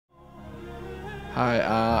Hi,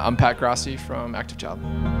 I'm Pat Grossi from Active Child.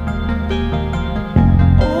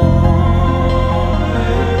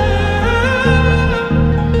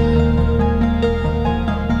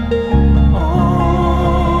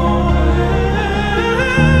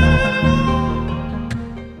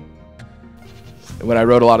 When I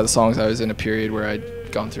wrote a lot of the songs, I was in a period where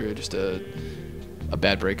I'd gone through just a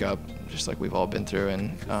bad breakup, just like we've all been through,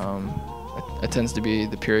 and it tends to be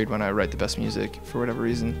the period when I write the best music for whatever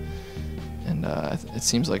reason. And it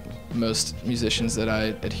seems like most musicians that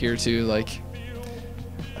I adhere to, like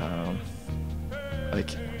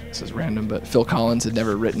this is random, but Phil Collins had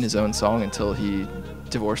never written his own song until he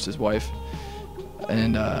divorced his wife.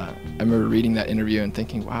 And I remember reading that interview and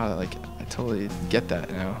thinking, wow, like I totally get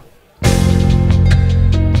that now.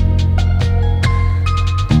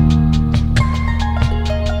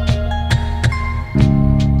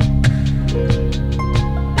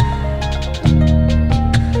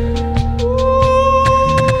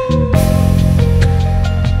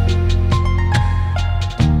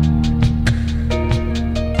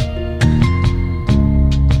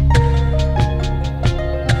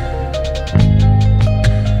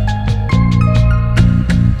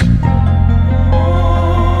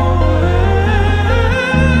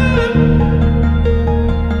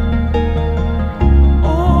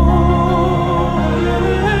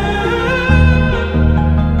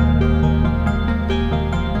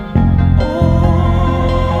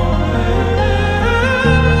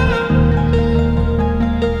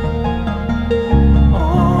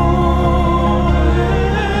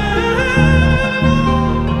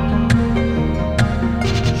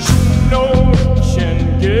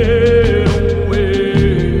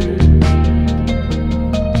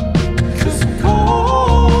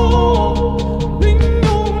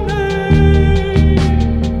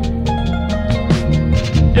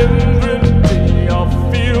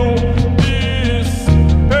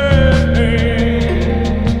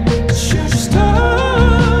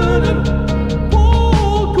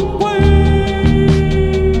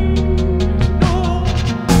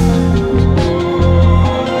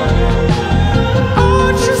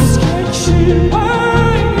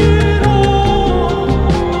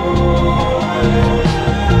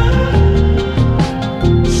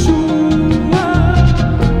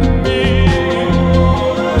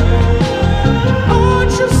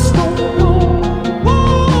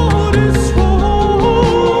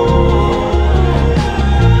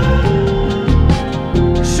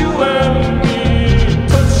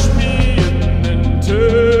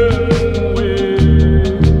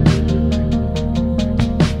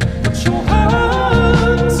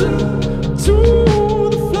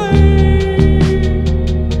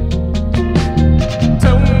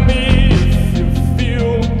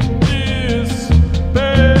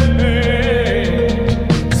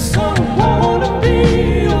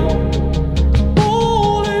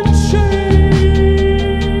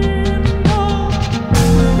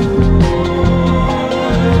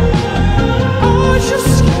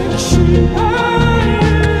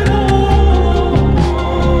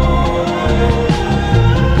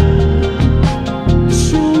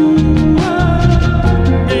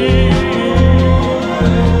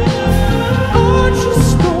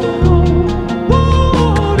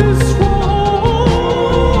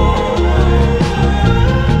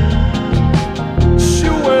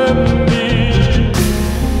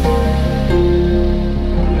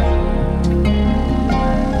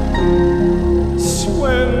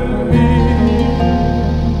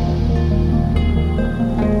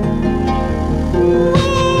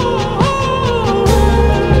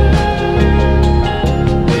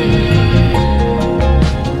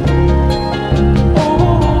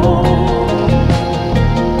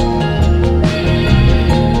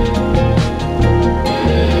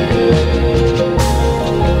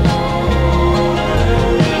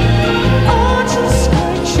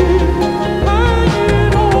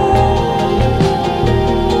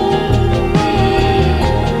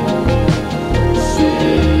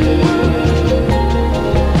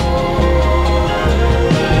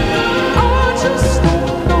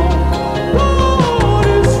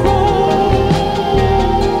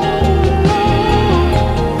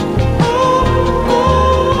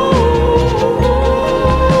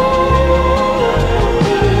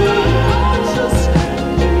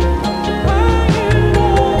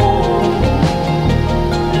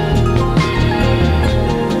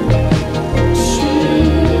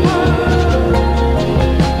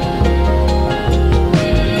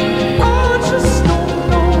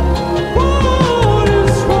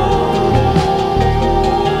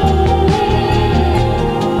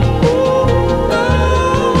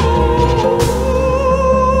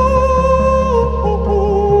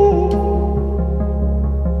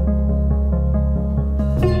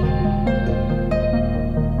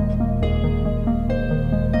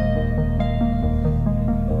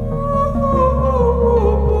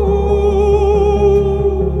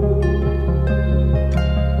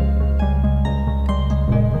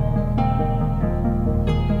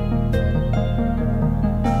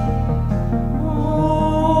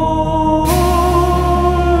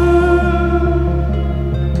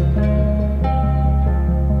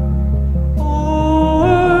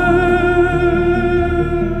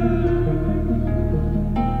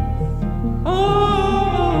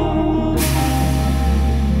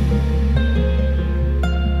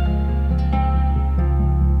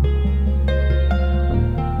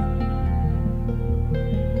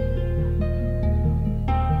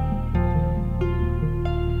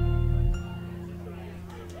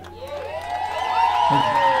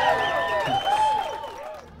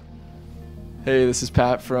 Hey, this is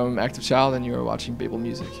Pat from Active Child, and you are watching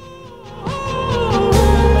Baeblemusic.